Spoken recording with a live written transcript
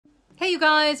Hey you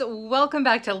guys, welcome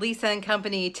back to Lisa and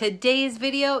Company. Today's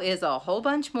video is a whole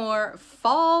bunch more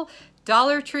fall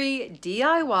Dollar Tree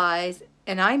DIYs,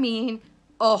 and I mean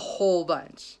a whole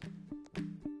bunch.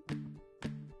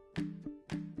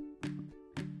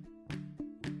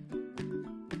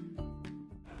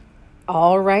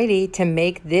 Alrighty, to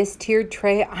make this tiered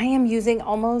tray, I am using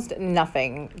almost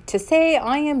nothing. To say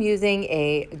I am using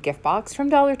a gift box from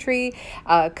Dollar Tree,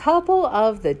 a couple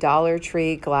of the Dollar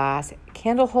Tree glass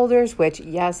candle holders, which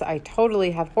yes, I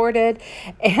totally have hoarded,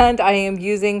 and I am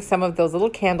using some of those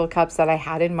little candle cups that I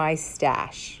had in my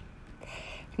stash.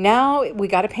 Now we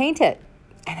got to paint it.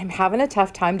 And I'm having a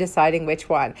tough time deciding which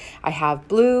one. I have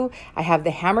blue, I have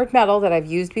the hammered metal that I've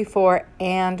used before,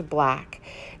 and black.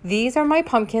 These are my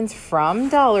pumpkins from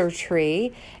Dollar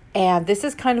Tree, and this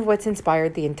is kind of what's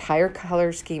inspired the entire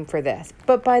color scheme for this.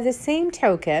 But by the same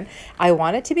token, I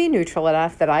want it to be neutral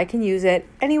enough that I can use it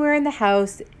anywhere in the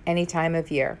house, any time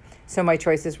of year. So my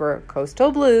choices were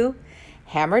coastal blue,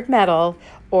 hammered metal,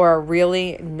 or a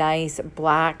really nice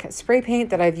black spray paint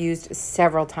that I've used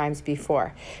several times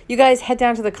before. You guys head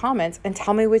down to the comments and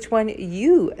tell me which one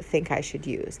you think I should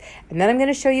use. And then I'm going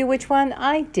to show you which one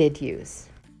I did use.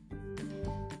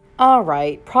 All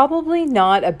right, probably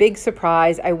not a big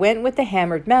surprise. I went with the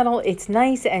hammered metal. It's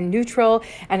nice and neutral,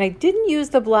 and I didn't use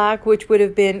the black, which would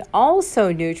have been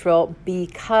also neutral,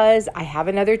 because I have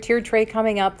another tiered tray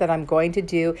coming up that I'm going to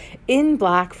do in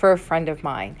black for a friend of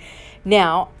mine.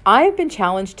 Now, I've been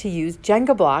challenged to use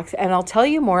Jenga blocks, and I'll tell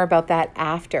you more about that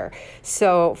after.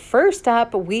 So first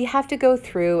up, we have to go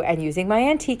through, and using my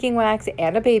antiquing wax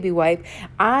and a baby wipe,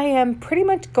 I am pretty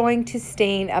much going to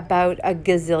stain about a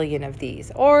gazillion of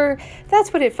these, or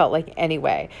that's what it felt like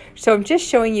anyway. So I'm just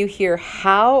showing you here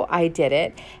how I did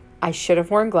it. I should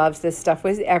have worn gloves. This stuff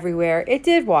was everywhere. It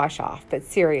did wash off, but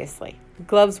seriously,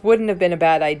 gloves wouldn't have been a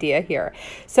bad idea here.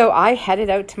 So I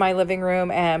headed out to my living room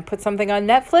and put something on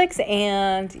Netflix,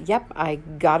 and yep, I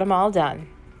got them all done.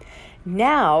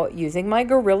 Now, using my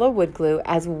Gorilla Wood Glue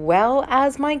as well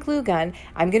as my glue gun,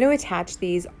 I'm going to attach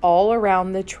these all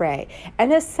around the tray.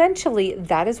 And essentially,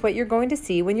 that is what you're going to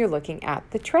see when you're looking at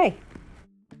the tray.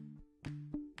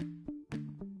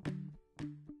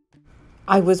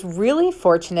 I was really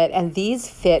fortunate, and these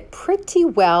fit pretty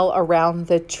well around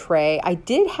the tray. I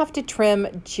did have to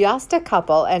trim just a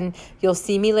couple, and you'll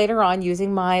see me later on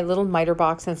using my little miter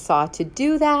box and saw to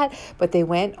do that, but they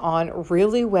went on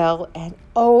really well. And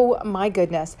oh my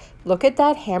goodness, look at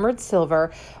that hammered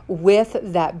silver with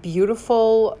that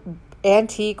beautiful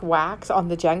antique wax on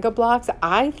the Jenga blocks.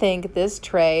 I think this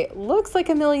tray looks like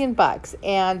 $1,000,000,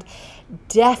 and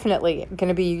definitely going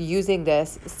to be using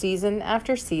this season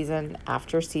after season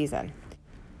after season.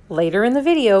 Later in the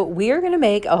video, we are going to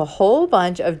make a whole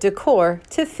bunch of decor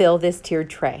to fill this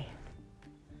tiered tray.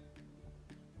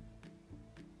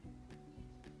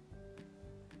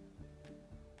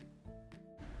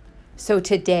 So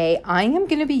today I am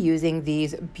going to be using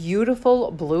these beautiful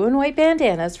blue and white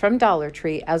bandanas from Dollar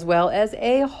Tree, as well as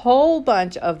a whole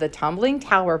bunch of the tumbling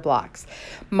tower blocks.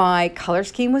 My color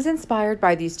scheme was inspired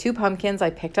by these two pumpkins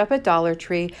I picked up at Dollar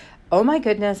Tree. Oh my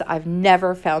goodness, I've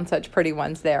never found such pretty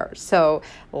ones there. So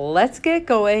let's get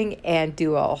going and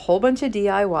do a whole bunch of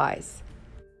DIYs.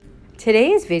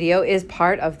 Today's video is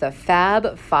part of the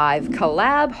Fab 5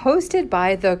 collab hosted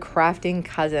by the Crafting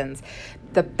Cousins.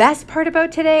 The best part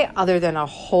about today, other than a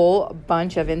whole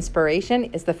bunch of inspiration,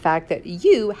 is the fact that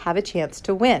you have a chance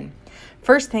to win.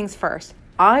 First things first,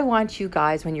 I want you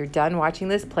guys, when you're done watching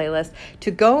this playlist,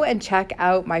 to go and check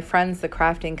out my friends, the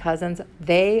Crafting Cousins.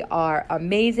 They are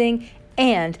amazing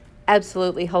and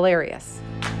absolutely hilarious.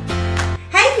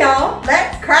 Hey y'all,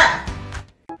 let's craft!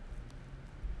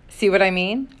 See what I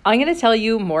mean? I'm going to tell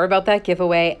you more about that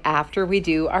giveaway after we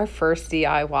do our first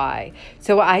DIY.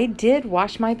 So I did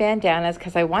wash my bandanas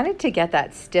because I wanted to get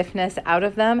that stiffness out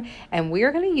of them, and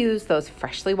we're going to use those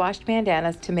freshly washed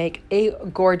bandanas to make a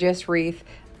gorgeous wreath,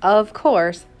 of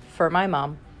course, for my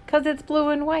mom, because it's blue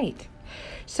and white.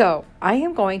 So I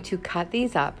am going to cut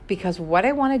these up because what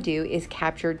I want to do is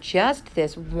capture just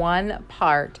this one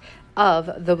part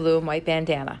of the blue and white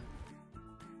bandana.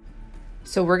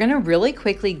 So we're going to really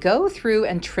quickly go through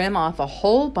and trim off a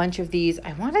whole bunch of these.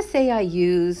 I want to say I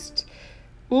used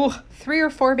 3 or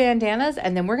 4 bandanas,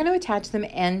 and then we're going to attach them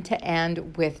end to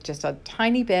end with just a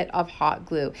tiny bit of hot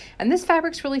glue. And this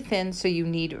fabric's really thin, so you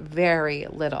need very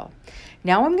little.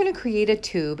 Now I'm going to create a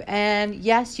tube, and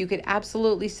yes, you could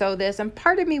absolutely sew this, and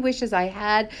part of me wishes I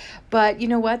had, but you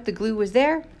know what? The glue was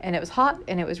there, and it was hot,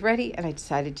 and it was ready, and I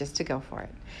decided just to go for it.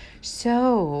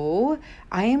 So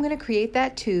I am going to create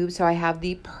that tube so I have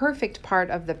the perfect part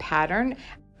of the pattern.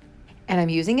 And I'm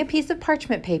using a piece of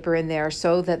parchment paper in there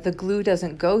so that the glue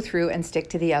doesn't go through and stick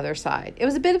to the other side. It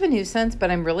was a bit of a nuisance, but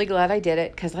I'm really glad I did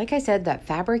it because, like I said, that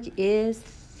fabric is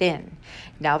thin.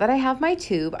 Now that I have my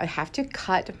tube, I have to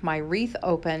cut my wreath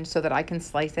open so that I can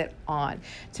slice it on.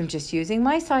 So I'm just using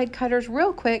my side cutters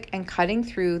real quick and cutting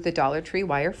through the Dollar Tree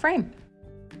wire frame.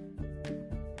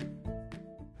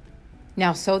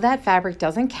 Now, so that fabric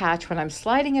doesn't catch when I'm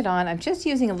sliding it on, I'm just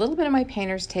using a little bit of my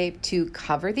painter's tape to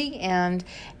cover the end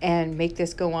and make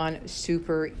this go on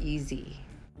super easy.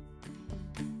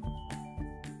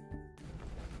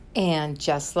 And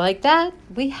just like that,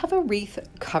 we have a wreath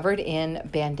covered in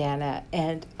bandana.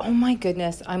 And oh my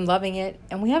goodness, I'm loving it.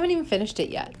 And we haven't even finished it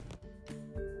yet.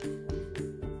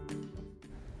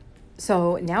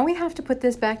 So now we have to put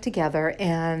this back together,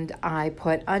 and I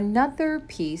put another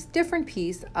piece, different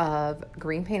piece of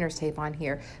green painter's tape on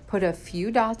here, put a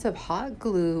few dots of hot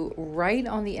glue right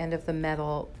on the end of the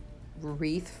metal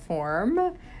wreath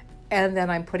form, and then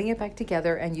I'm putting it back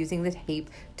together and using the tape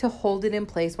to hold it in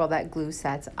place while that glue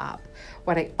sets up.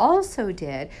 What I also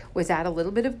did was add a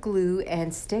little bit of glue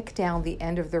and stick down the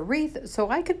end of the wreath so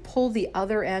I could pull the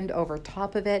other end over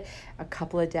top of it, a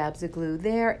couple of dabs of glue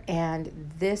there, and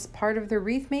this part of the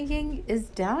wreath making is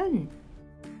done.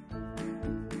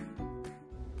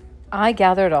 I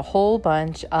gathered a whole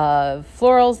bunch of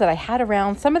florals that I had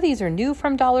around. Some of these are new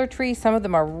from Dollar Tree. Some of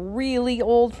them are really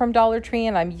old from Dollar Tree,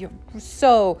 and I'm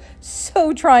so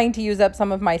trying to use up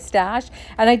some of my stash.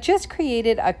 And I just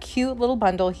created a cute little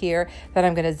bundle here that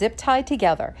I'm going to zip tie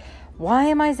together. Why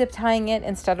am I zip tying it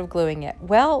instead of gluing it?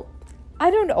 Well, I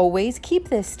don't always keep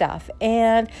this stuff,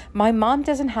 and my mom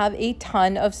doesn't have a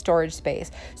ton of storage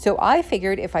space. So I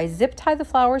figured if I zip tie the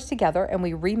flowers together and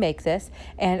we remake this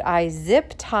and I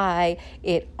zip tie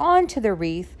it onto the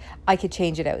wreath, I could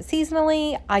change it out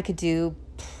seasonally. I could do,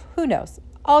 who knows,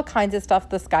 all kinds of stuff.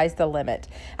 The sky's the limit.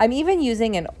 I'm even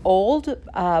using an old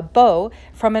bow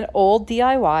from an old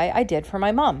DIY I did for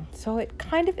my mom. So it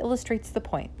kind of illustrates the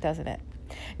point, doesn't it?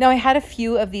 Now, I had a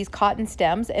few of these cotton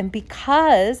stems, and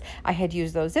because I had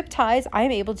used those zip ties, I'm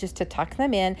able just to tuck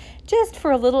them in just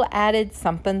for a little added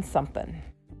something.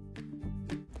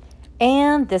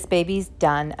 And this baby's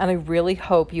done, and I really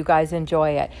hope you guys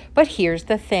enjoy it. But here's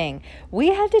the thing. We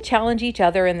had to challenge each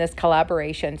other in this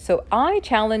collaboration. So I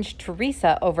challenged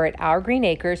Teresa over at Our Green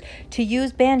Acres to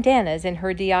use bandanas in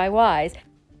her DIYs.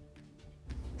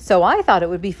 So I thought it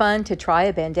would be fun to try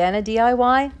a bandana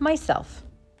DIY myself.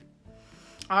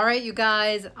 All right, you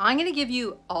guys, I'm going to give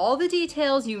you all the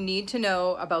details you need to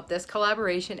know about this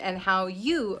collaboration and how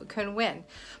you can win.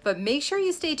 But make sure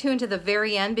you stay tuned to the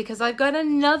very end because I've got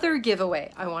another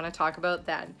giveaway I want to talk about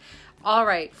then. All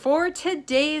right, for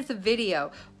today's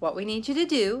video, what we need you to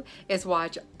do is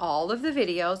watch all of the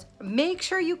videos. Make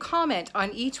sure you comment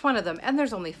on each one of them, and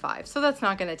there's only 5, so that's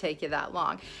not going to take you that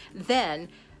long. Then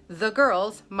the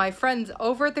girls, my friends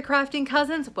over at the Crafting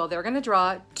Cousins, well, they're going to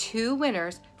draw 2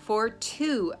 winners for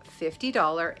 2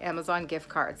 $50 Amazon gift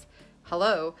cards.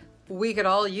 Hello, we could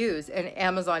all use an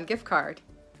Amazon gift card,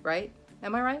 right?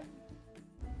 Am I right?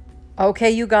 Okay,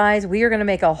 you guys, we are going to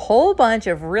make a whole bunch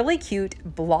of really cute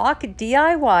block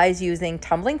DIYs using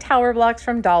tumbling tower blocks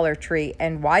from Dollar Tree.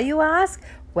 And why, you ask?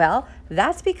 Well,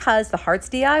 that's because the Hearts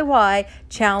DIY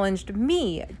challenged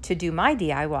me to do my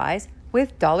DIYs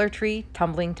with Dollar Tree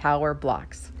tumbling tower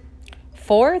blocks.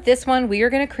 For this one, we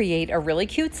are going to create a really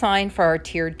cute sign for our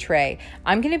tiered tray.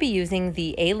 I'm going to be using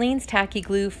the Aleene's Tacky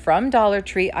Glue from Dollar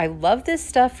Tree. I love this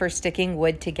stuff for sticking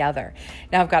wood together.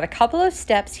 Now I've got a couple of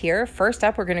steps here. First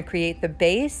up, we're going to create the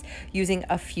base using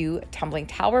a few tumbling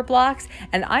tower blocks.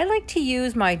 And I like to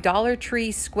use my Dollar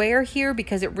Tree square here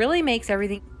because it really makes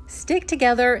everything stick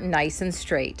together nice and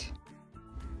straight.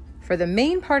 For the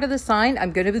main part of the sign,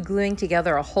 I'm going to be gluing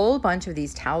together a whole bunch of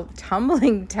these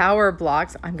tumbling tower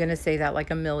blocks. I'm going to say that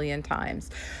like a million times.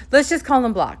 Let's just call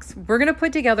them blocks. We're going to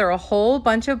put together a whole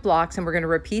bunch of blocks, and we're going to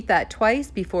repeat that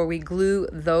twice before we glue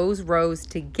those rows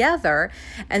together.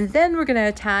 And then we're going to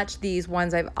attach these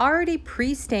ones I've already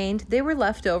pre-stained. They were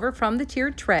left over from the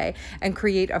tiered tray, and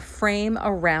create a frame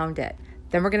around it.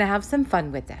 Then we're going to have some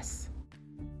fun with this.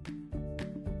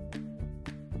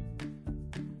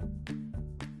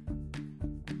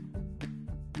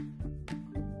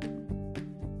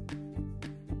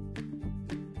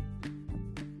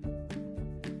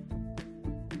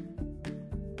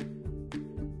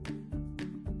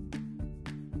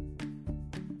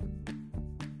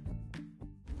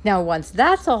 Now, once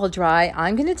that's all dry,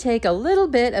 I'm going to take a little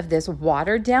bit of this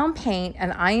watered down paint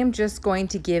and I am just going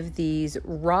to give these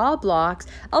raw blocks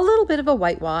a little bit of a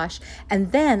whitewash.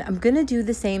 And then I'm going to do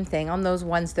the same thing on those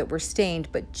ones that were stained,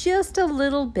 but just a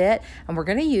little bit. And we're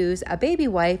going to use a baby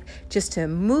wipe just to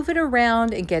move it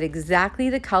around and get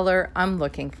exactly the color I'm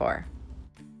looking for.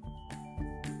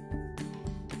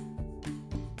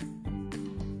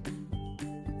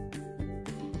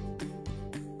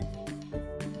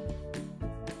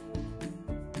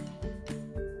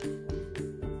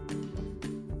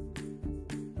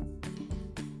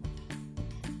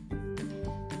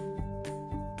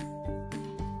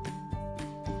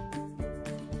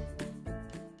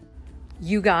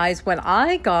 You guys, when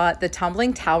I got the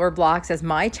tumbling tower blocks as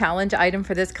my challenge item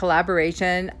for this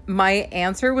collaboration, my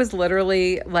answer was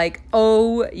literally like,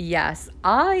 oh yes,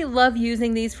 I love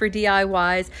using these for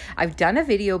DIYs. I've done a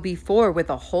video before with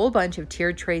a whole bunch of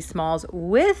tiered tray smalls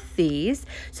with these.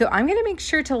 So I'm gonna make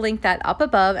sure to link that up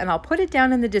above and I'll put it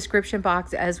down in the description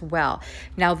box as well.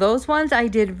 Now those ones I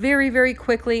did very, very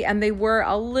quickly and they were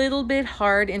a little bit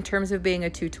hard in terms of being a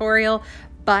tutorial,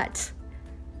 but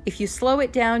if you slow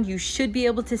it down, you should be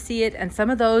able to see it, and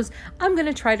some of those I'm going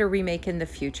to try to remake in the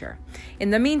future. In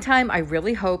the meantime, I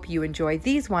really hope you enjoy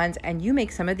these ones and you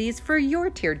make some of these for your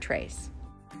tiered trays.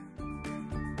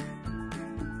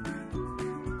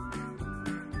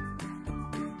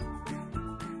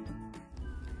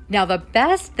 Now, the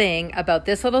best thing about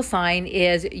this little sign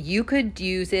is you could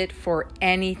use it for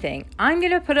anything. I'm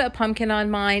going to put a pumpkin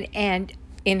on mine, and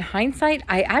in hindsight,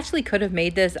 I actually could have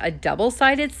made this a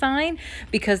double-sided sign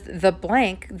because the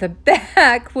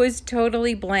back was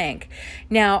totally blank.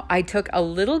 Now, I took a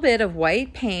little bit of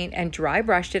white paint and dry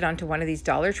brushed it onto one of these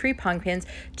Dollar Tree pumpkins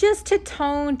just to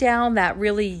tone down that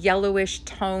really yellowish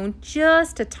tone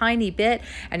just a tiny bit.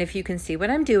 And if you can see what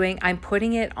I'm doing, I'm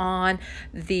putting it on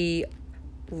the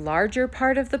larger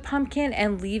part of the pumpkin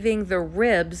and leaving the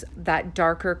ribs that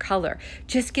darker color.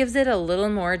 Just gives it a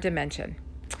little more dimension.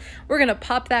 We're going to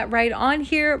pop that right on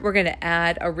here. We're going to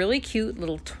add a really cute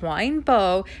little twine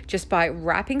bow just by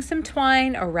wrapping some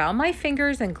twine around my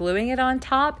fingers and gluing it on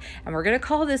top. And we're going to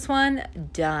call this one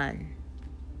done.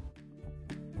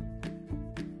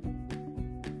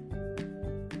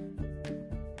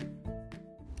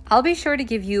 I'll be sure to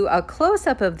give you a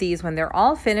close-up of these when they're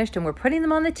all finished and we're putting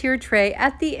them on the tiered tray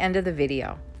at the end of the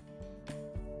video.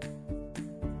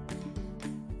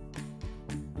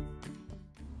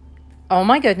 Oh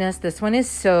my goodness, this one is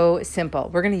so simple.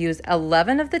 We're going to use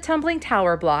 11 of the tumbling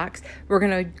tower blocks. We're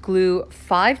going to glue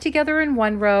 5 together in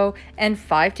one row and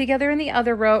 5 together in the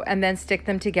other row and then stick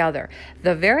them together.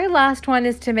 The very last one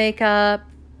is to make up,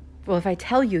 well, if I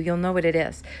tell you, you'll know what it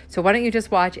is. So why don't you just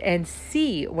watch and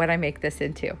see what I make this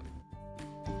into.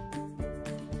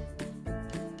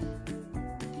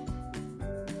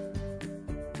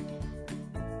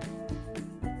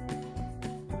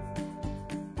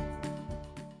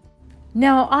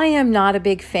 Now, I am not a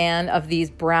big fan of these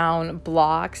brown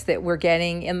blocks that we're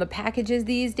getting in the packages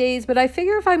these days, but I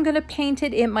figure if I'm going to paint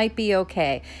it, it might be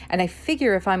okay. And I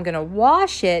figure if I'm going to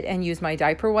wash it and use my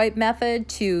diaper wipe method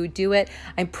to do it,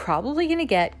 I'm probably going to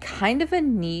get kind of a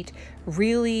neat,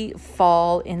 really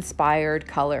fall-inspired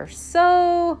color.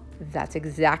 So that's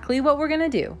exactly what we're going to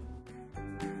do.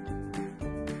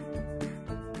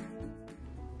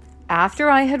 After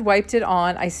I had wiped it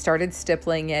on, I started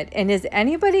stippling it. And is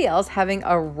anybody else having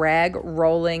a rag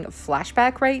rolling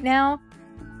flashback right now?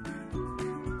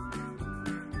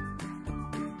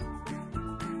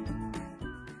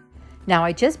 Now,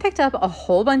 I just picked up a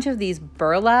whole bunch of these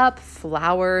burlap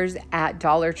flowers at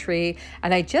Dollar Tree,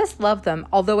 and I just love them,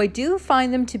 although I do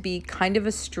find them to be kind of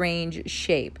a strange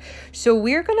shape. So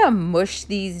we're gonna mush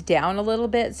these down a little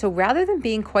bit. So rather than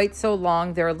being quite so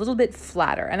long, they're a little bit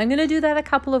flatter, and I'm gonna do that a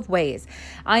couple of ways.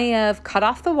 I have cut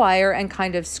off the wire and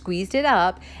kind of squeezed it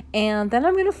up, and then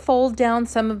I'm gonna fold down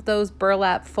some of those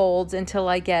burlap folds until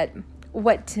I get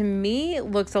what to me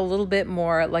looks a little bit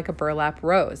more like a burlap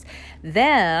rose.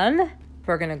 Then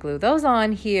we're going to glue those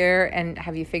on here. And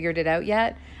have you figured it out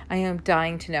yet? I am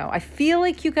dying to know. I feel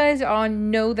like you guys all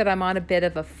know that I'm on a bit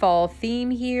of a fall theme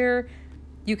here.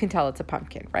 You can tell it's a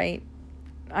pumpkin, right?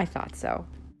 I thought so.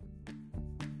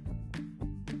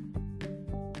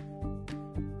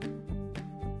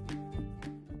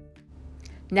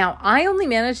 Now, I only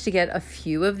managed to get a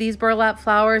few of these burlap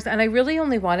flowers, and I really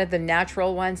only wanted the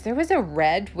natural ones. There was a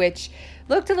red, which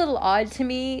looked a little odd to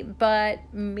me, but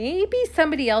maybe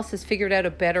somebody else has figured out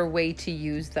a better way to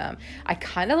use them. I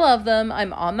kind of love them.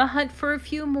 I'm on the hunt for a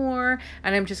few more,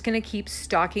 and I'm just going to keep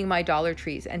stocking my Dollar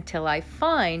Trees until I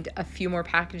find a few more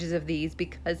packages of these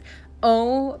because,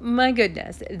 Oh my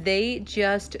goodness, they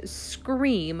just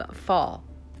scream fall.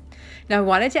 Now I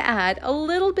wanted to add a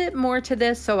little bit more to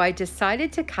this, so I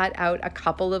decided to cut out a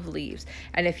couple of leaves.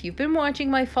 And if you've been watching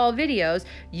my fall videos,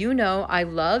 you know I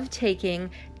love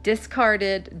taking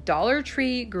discarded Dollar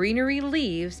Tree greenery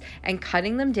leaves and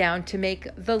cutting them down to make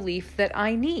the leaf that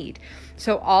I need.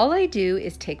 So all I do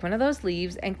is take one of those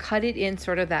leaves and cut it in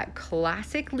sort of that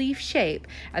classic leaf shape,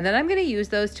 and then I'm going to use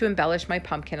those to embellish my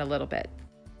pumpkin a little bit.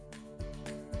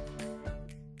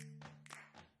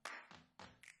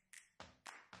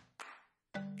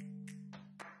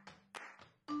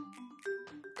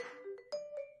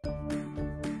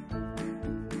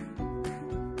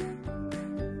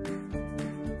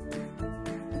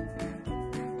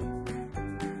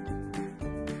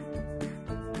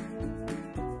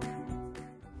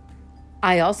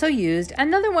 I also used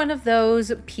another one of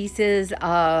those pieces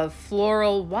of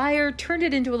floral wire, turned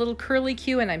it into a little curly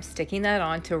Q, and I'm sticking that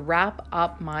on to wrap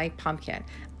up my pumpkin.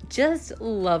 Just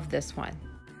love this one.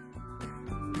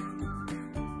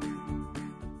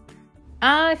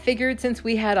 I figured since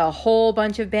we had a whole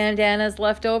bunch of bandanas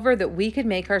left over that we could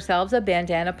make ourselves a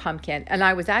bandana pumpkin. And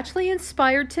I was actually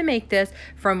inspired to make this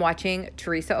from watching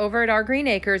Teresa over at Our Green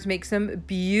Acres make some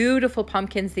beautiful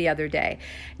pumpkins the other day.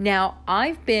 Now,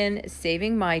 I've been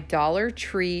saving my Dollar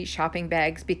Tree shopping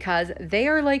bags because they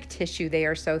are like tissue. They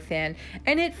are so thin.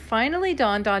 And it finally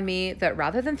dawned on me that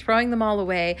rather than throwing them all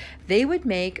away, they would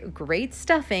make great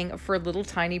stuffing for little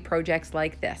tiny projects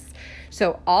like this.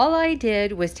 So all I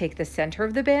did was take the center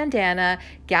of the bandana,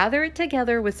 gather it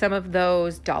together with some of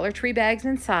those Dollar Tree bags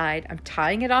inside. I'm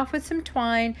tying it off with some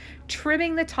twine,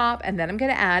 trimming the top, and then I'm going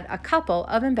to add a couple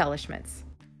of embellishments.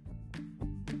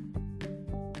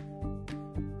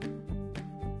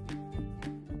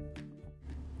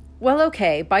 Well,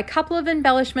 okay, by couple of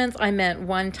embellishments, I meant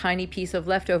one tiny piece of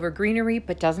leftover greenery,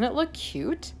 but doesn't it look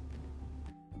cute?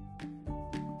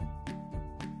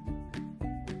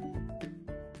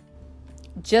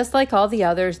 Just like all the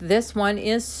others, this one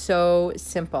is so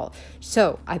simple.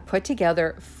 So I put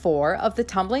together 4 of the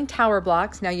tumbling tower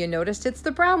blocks. Now you noticed it's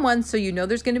the brown ones, so you know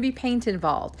there's going to be paint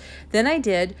involved. Then I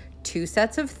did 2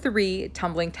 sets of 3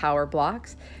 tumbling tower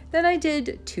blocks. Then I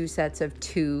did 2 sets of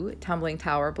 2 tumbling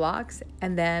tower blocks,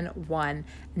 and then 1.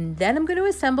 And then I'm going to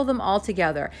assemble them all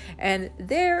together. And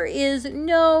there is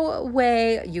no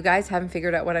way you guys haven't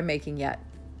figured out what I'm making yet.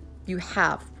 You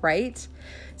have, right?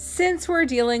 Since we're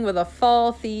dealing with a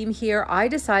fall theme here, I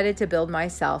decided to build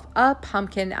myself a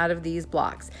pumpkin out of these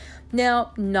blocks.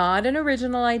 Now, not an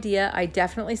original idea. I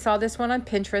definitely saw this one on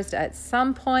Pinterest at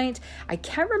some point. I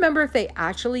can't remember if they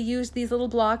actually used these little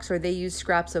blocks or they used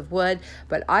scraps of wood,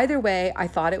 but either way, I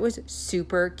thought it was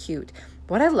super cute.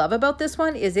 What I love about this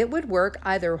one is it would work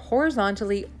either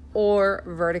horizontally or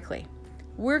vertically.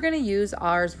 We're going to use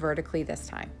ours vertically this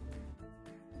time.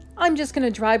 I'm just going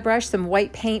to dry brush some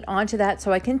white paint onto that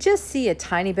so I can just see a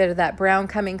tiny bit of that brown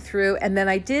coming through. And then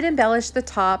I did embellish the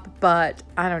top, but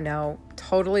I don't know,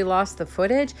 totally lost the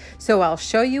footage. So I'll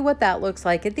show you what that looks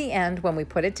like at the end when we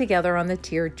put it together on the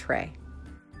tiered tray.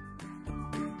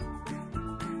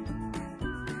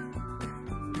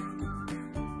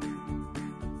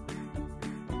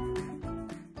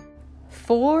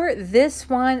 For this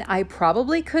one, I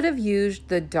probably could have used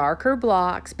the darker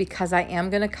blocks because I am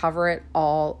going to cover it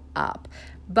all up.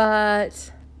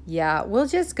 But yeah, we'll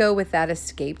just go with that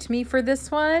escaped me for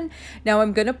this one. Now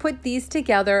I'm going to put these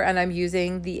together and I'm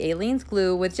using the Aleene's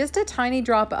glue with just a tiny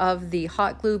drop of the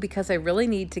hot glue because I really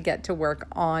need to get to work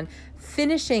on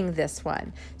finishing this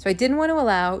one. So I didn't want to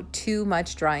allow too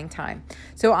much drying time.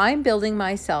 So I'm building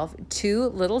myself 2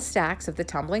 little stacks of the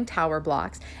tumbling tower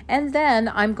blocks, and then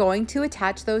I'm going to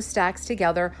attach those stacks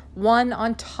together, one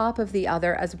on top of the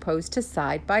other as opposed to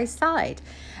side by side.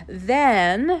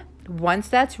 Then once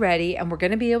that's ready, and we're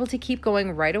going to be able to keep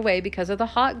going right away because of the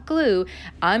hot glue,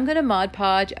 I'm going to Mod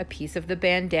Podge a piece of the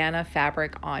bandana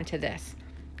fabric onto this.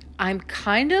 I'm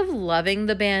kind of loving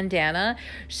the bandana,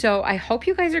 so I hope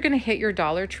you guys are going to hit your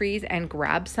Dollar Trees and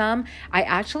grab some. I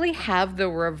actually have the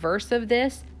reverse of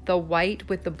this, the white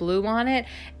with the blue on it,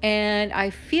 and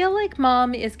I feel like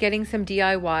Mom is getting some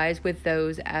DIYs with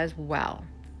those as well.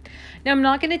 Now, I'm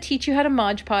not going to teach you how to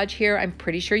Mod Podge here. I'm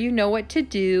pretty sure you know what to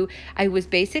do. I was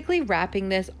basically wrapping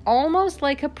this almost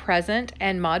like a present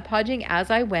and Mod Podging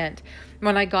as I went.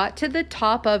 When I got to the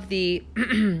top of the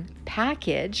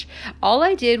package, all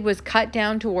I did was cut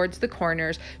down towards the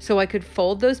corners so I could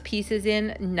fold those pieces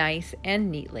in nice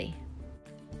and neatly.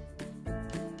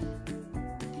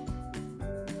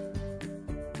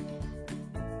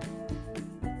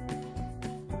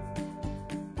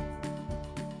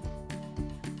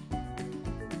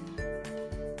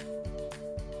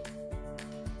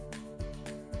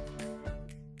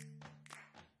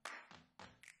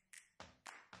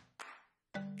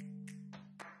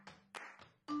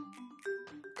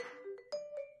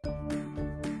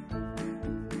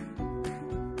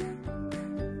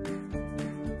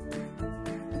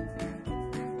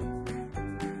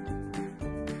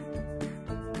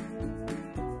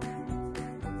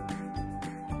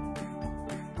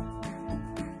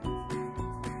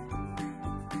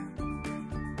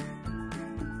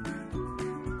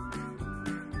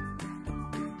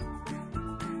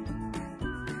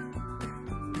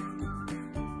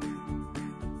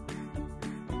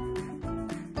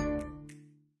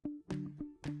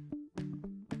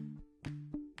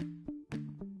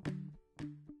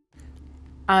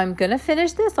 I'm gonna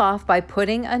finish this off by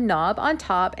putting a knob on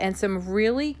top and some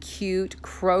really cute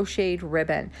crocheted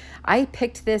ribbon. I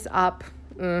picked this up,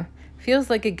 feels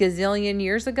like a gazillion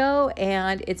years ago,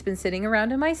 and it's been sitting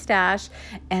around in my stash,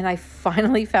 and I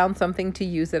finally found something to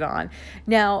use it on.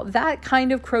 Now, that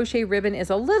kind of crochet ribbon is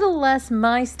a little less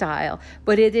my style,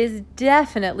 but it is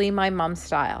definitely my mom's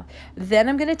style. Then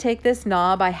I'm gonna take this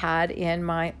knob I had in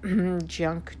my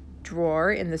junk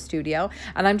drawer in the studio,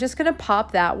 and I'm just going to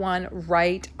pop that one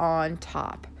right on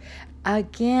top.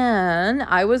 Again,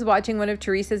 I was watching one of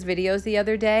Teresa's videos the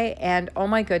other day, and oh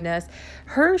my goodness,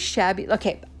 her shabby,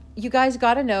 okay, you guys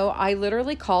got to know, I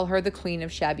literally call her the queen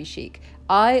of shabby chic.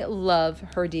 I love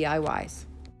her DIYs.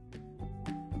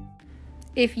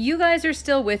 If you guys are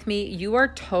still with me, you are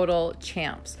total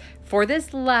champs. For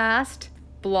this last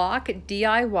block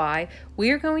DIY,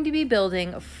 we are going to be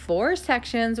building 4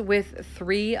 sections with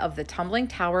 3 of the tumbling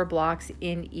tower blocks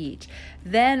in each.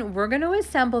 Then we're going to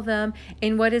assemble them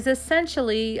in what is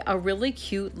essentially a really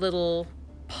cute little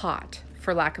pot,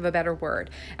 for lack of a better word.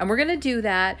 And we're going to do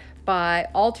that by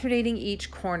alternating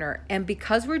each corner. And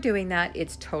because we're doing that,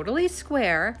 it's totally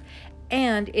square,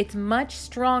 and it's much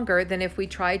stronger than if we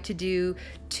tried to do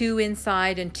 2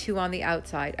 inside and 2 on the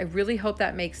outside. I really hope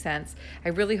that makes sense. I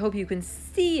really hope you can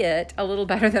see it a little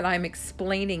better than I'm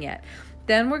explaining it.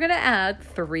 Then we're gonna add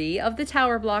 3 of the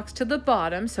tower blocks to the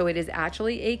bottom, so it is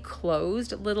actually a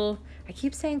closed little, I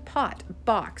keep saying pot,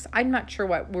 box. I'm not sure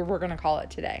what we're gonna call it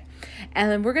today.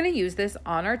 And then we're gonna use this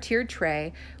on our tiered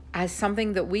tray as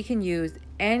something that we can use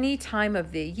any time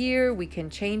of the year. We can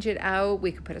change it out.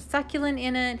 We can put a succulent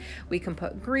in it. We can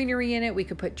put greenery in it. We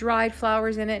could put dried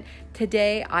flowers in it.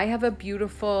 Today, I have a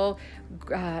beautiful,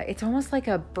 it's almost like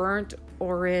a burnt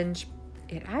orange.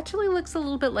 It actually looks a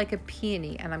little bit like a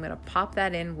peony, and I'm gonna pop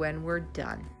that in when we're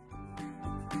done.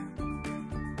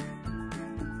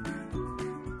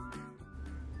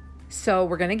 So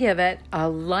we're gonna give it a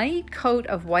light coat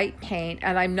of white paint,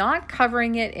 and I'm not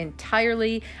covering it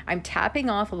entirely. I'm tapping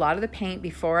off a lot of the paint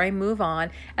before I move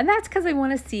on, and that's because I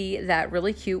wanna see that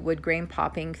really cute wood grain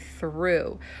popping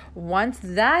through. Once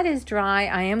that is dry,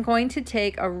 I am going to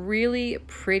take a really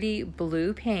pretty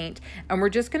blue paint, and we're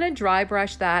just gonna dry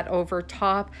brush that over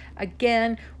top.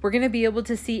 Again, we're gonna be able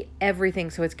to see everything,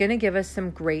 so it's gonna give us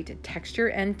some great texture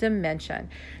and dimension.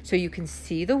 So you can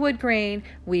see the wood grain.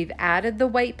 We've added the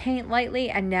white paint lightly,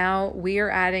 and now we are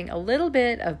adding a little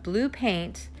bit of blue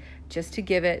paint just to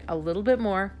give it a little bit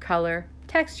more color,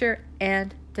 texture,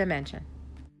 and dimension.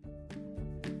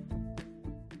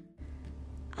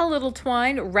 A little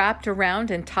twine wrapped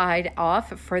around and tied off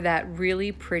for that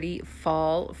really pretty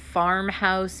fall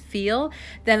farmhouse feel.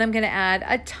 Then I'm going to add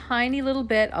a tiny little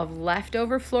bit of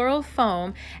leftover floral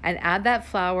foam and add that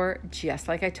flower just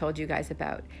like I told you guys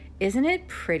about. Isn't it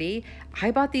pretty?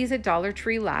 I bought these at Dollar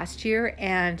Tree last year,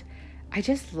 and I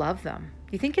just love them.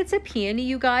 You think it's a peony,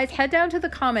 you guys? Head down to the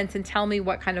comments and tell me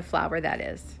what kind of flower that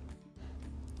is.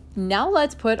 Now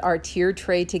let's put our tiered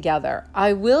tray together.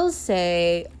 I will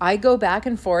say I go back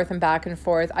and forth and back and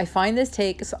forth. I find this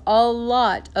takes a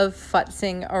lot of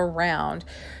futzing around.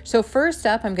 So first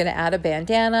up, I'm gonna add a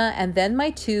bandana and then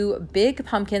my 2 big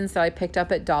pumpkins that I picked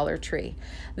up at Dollar Tree.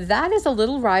 That is a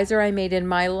little riser I made in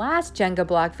my last Jenga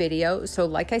block video. So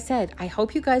like I said, I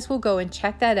hope you guys will go and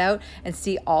check that out and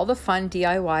see all the fun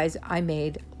DIYs I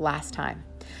made last time.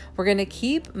 We're going to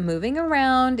keep moving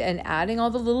around and adding all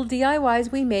the little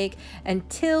DIYs we make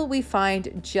until we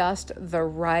find just the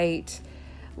right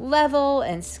level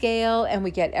and scale and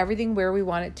we get everything where we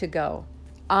want it to go.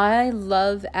 I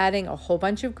love adding a whole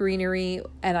bunch of greenery,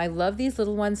 and I love these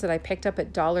little ones that I picked up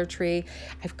at Dollar Tree.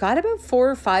 I've got about 4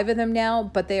 or 5 of them now,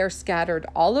 but they are scattered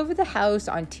all over the house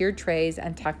on tiered trays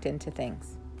and tucked into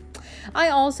things. I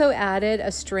also added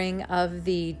a string of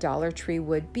the Dollar Tree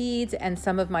wood beads and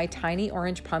some of my tiny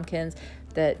orange pumpkins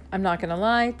that, I'm not gonna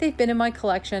lie, they've been in my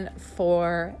collection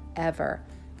forever.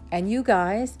 And you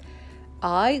guys,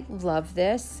 I love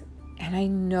this, and I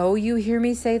know you hear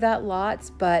me say that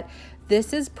lots, but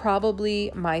this is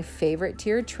probably my favorite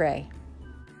tiered tray.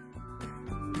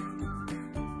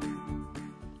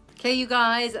 Okay, you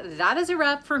guys, that is a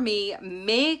wrap for me.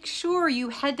 Make sure you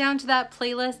head down to that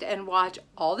playlist and watch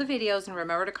all the videos and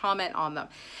remember to comment on them.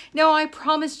 Now, I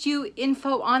promised you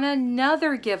info on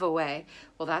another giveaway.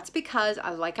 Well, that's because,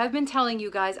 like I've been telling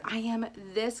you guys, I am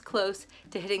this close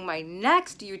to hitting my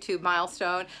next YouTube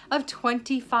milestone of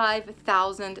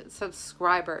 25,000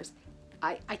 subscribers.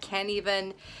 I can't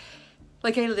even,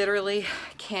 like I literally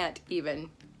can't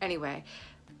even. Anyway,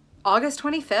 August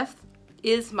 25th,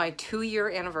 is my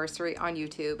 2-year anniversary on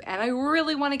YouTube, and I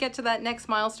really want to get to that next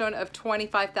milestone of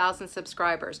 25,000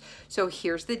 subscribers. So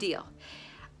here's the deal.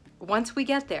 Once we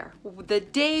get there, the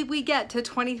day we get to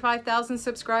 25,000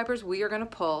 subscribers, we are going to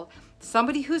pull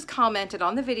somebody who's commented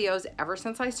on the videos ever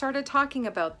since I started talking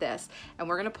about this, and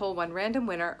we're going to pull one random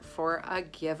winner for a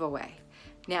giveaway.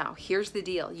 Now, here's the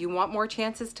deal. You want more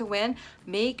chances to win?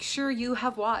 Make sure you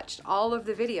have watched all of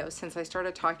the videos since I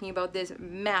started talking about this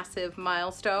massive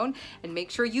milestone, and make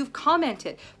sure you've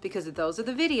commented, because those are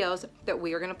the videos that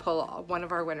we are going to pull one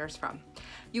of our winners from.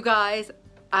 You guys,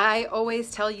 I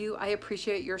always tell you I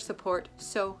appreciate your support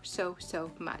so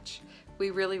much.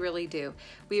 We really, really do.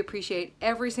 We appreciate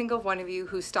every single one of you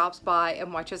who stops by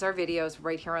and watches our videos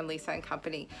right here on Lisa &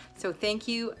 Company. So thank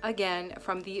you again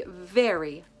from the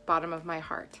very bottom of my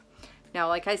heart. Now,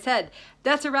 like I said,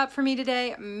 that's a wrap for me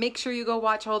today. Make sure you go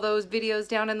watch all those videos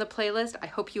down in the playlist. I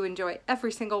hope you enjoy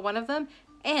every single one of them,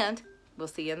 and we'll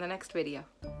see you in the next video.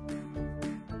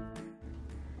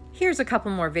 Here's a couple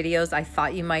more videos I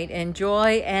thought you might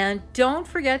enjoy, and don't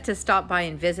forget to stop by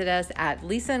and visit us at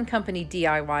Lisa & Company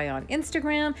DIY on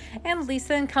Instagram and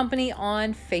Lisa & Company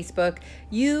on Facebook.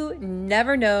 You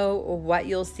never know what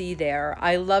you'll see there.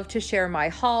 I love to share my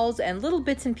hauls and little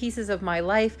bits and pieces of my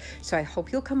life, so I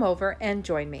hope you'll come over and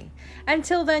join me.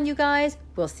 Until then, you guys,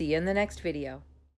 we'll see you in the next video.